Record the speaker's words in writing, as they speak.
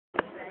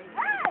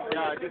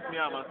Yeah, this me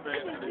and my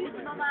friend. This me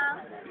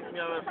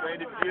and my friend.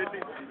 The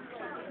beauty.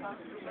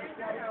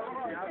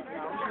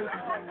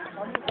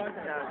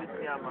 Yeah, this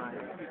me and my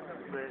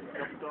friend,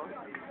 doctor.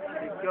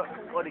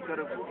 What the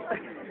current food?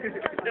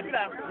 This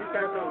kind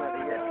of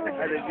money, yeah.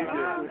 I don't give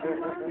you.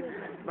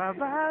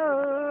 Baba,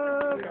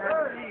 oh,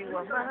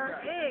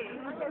 hey,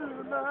 you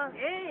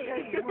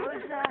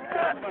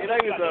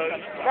like it, song?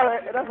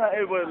 That's how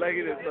everybody like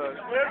it, song.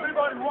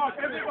 Everybody walk,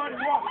 everybody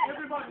walk,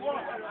 everybody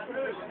walk.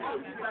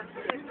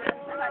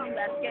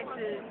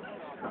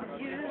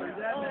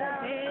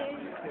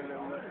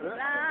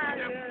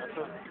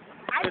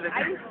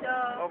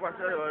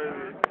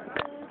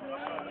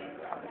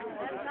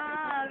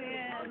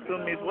 So,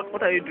 Miss,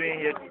 what are you doing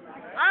here?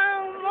 I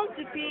want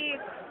to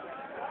pick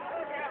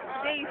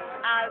this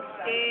as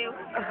a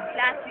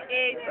class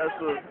 8. That's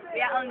good. We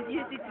are on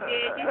duty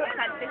today. This is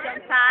sanitation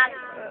part.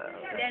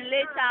 Then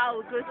later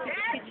we'll go to the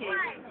kitchen.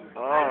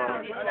 Oh.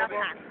 The other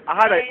part. I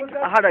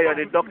heard that you're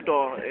the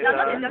doctor. You're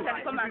not the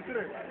doctor, come and see.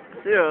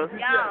 Serious?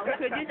 Yeah, we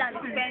produce and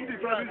dispense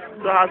drugs.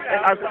 So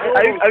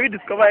have you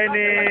discovered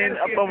any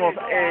form of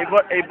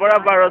Ebola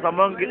virus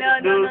among those?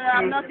 No,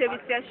 I'm not a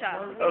researcher.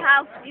 We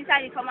have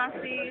inside the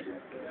pharmacy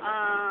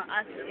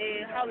as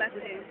a, how will I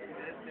say?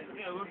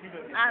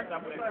 As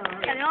I'm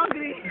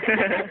hungry.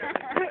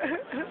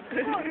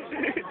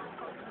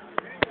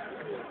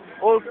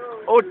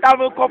 Oh,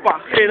 table copper.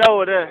 Hey, that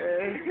was there.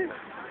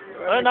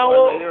 Now,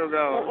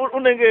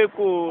 unenge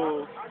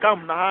ko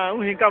kam na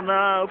uhin kam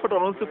na photo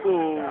on ko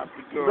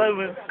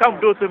kam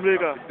do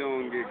semlega.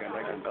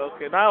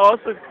 Okay, now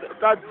also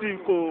that team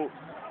ko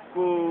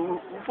so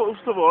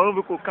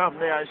on ko kam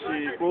na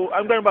she ko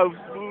I'm going ba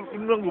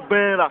nungu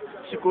ben la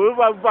she ko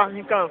ba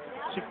hin kam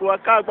she ko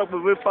aka ba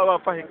be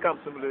fa hin kam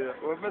semlega.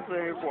 O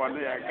pese ko ane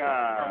ya ka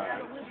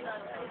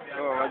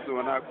o wa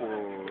zo na ko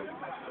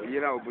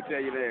yira obuti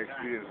yira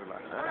experience la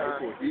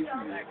ko hihi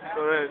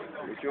Correct.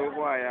 ko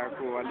wa ya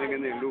ko ane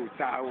ne lu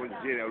ta o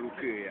jere lu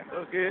ke ya.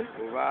 Okay.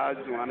 O ba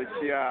zo ane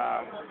chia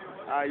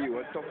ayi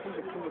o to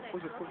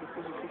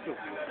puso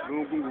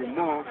lungu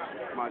mo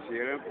ma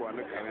shere ko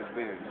ane ka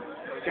ben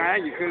cha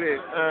yi kele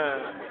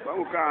ba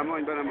u ka mo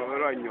ndana ma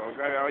ro nyo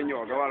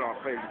ga wa lo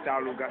fe ta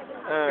lu ga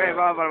ke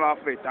ba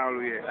fe ta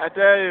lu ye. I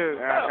tell you,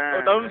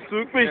 I'm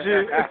stupid.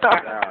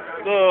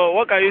 So,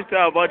 what can you say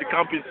about the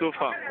camping so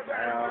far?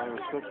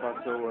 So far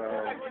so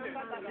well.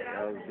 It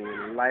has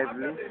been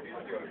lively.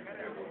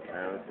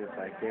 Since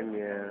I came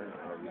here,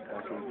 I've been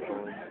catching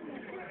calls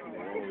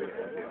one way or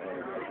the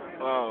other.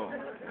 Wow.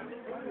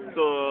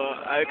 So,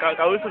 I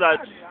can we say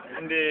that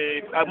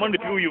among the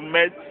people you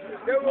met,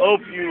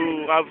 hope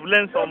you have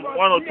learned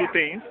one or two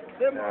things.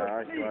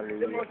 Actually,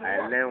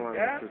 I learned one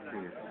or two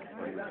things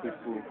from the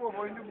people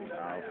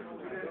I've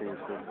seen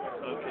so far.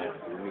 Okay.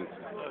 Me.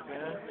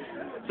 Okay.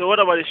 So, what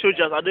about the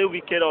soldiers? Are they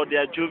wicked or they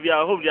are jovial?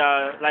 I hope they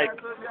are like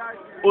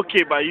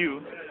okay by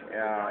you.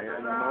 Yeah,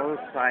 on my own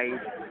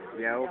side,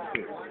 they are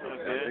okay.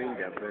 Okay. They're doing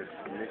their best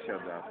to make sure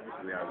that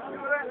we are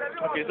good.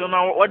 Okay, so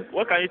now what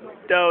can you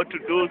tell to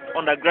those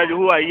undergraduates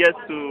who are yet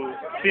to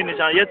finish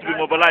and yet to be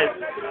mobilized?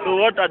 So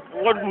what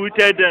will you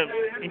tell them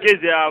in case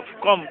they have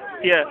come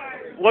here?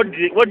 What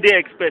they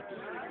expect?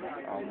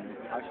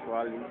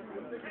 Actually,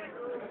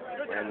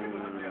 when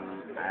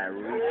I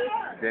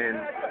reached then,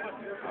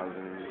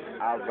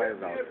 advice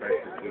I was trying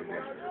to give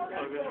them.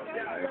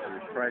 Okay. I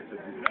should try to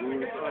be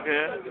good,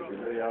 Okay. to be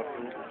loyal to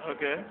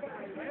Okay.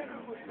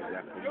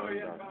 their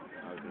commander.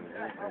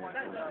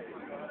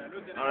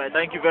 All right.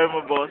 Thank you very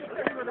much, boss.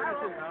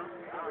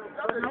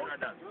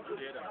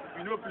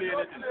 We no play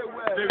anything.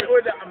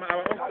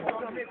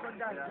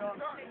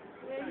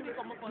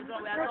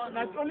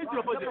 That's only two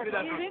of us that play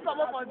that. Come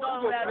up for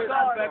done, we are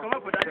done. Come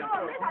up for that.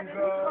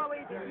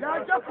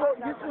 Now just for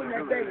this one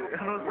again.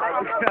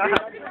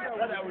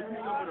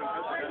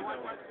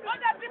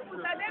 Other people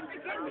that they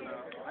begin me.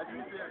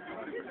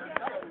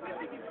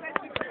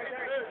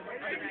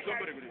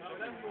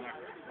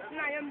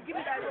 I am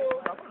giving that.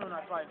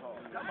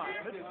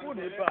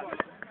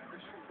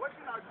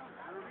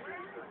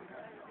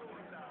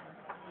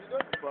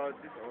 About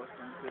this our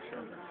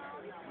sanitation.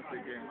 Once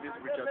again, this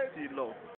Richard C. Law.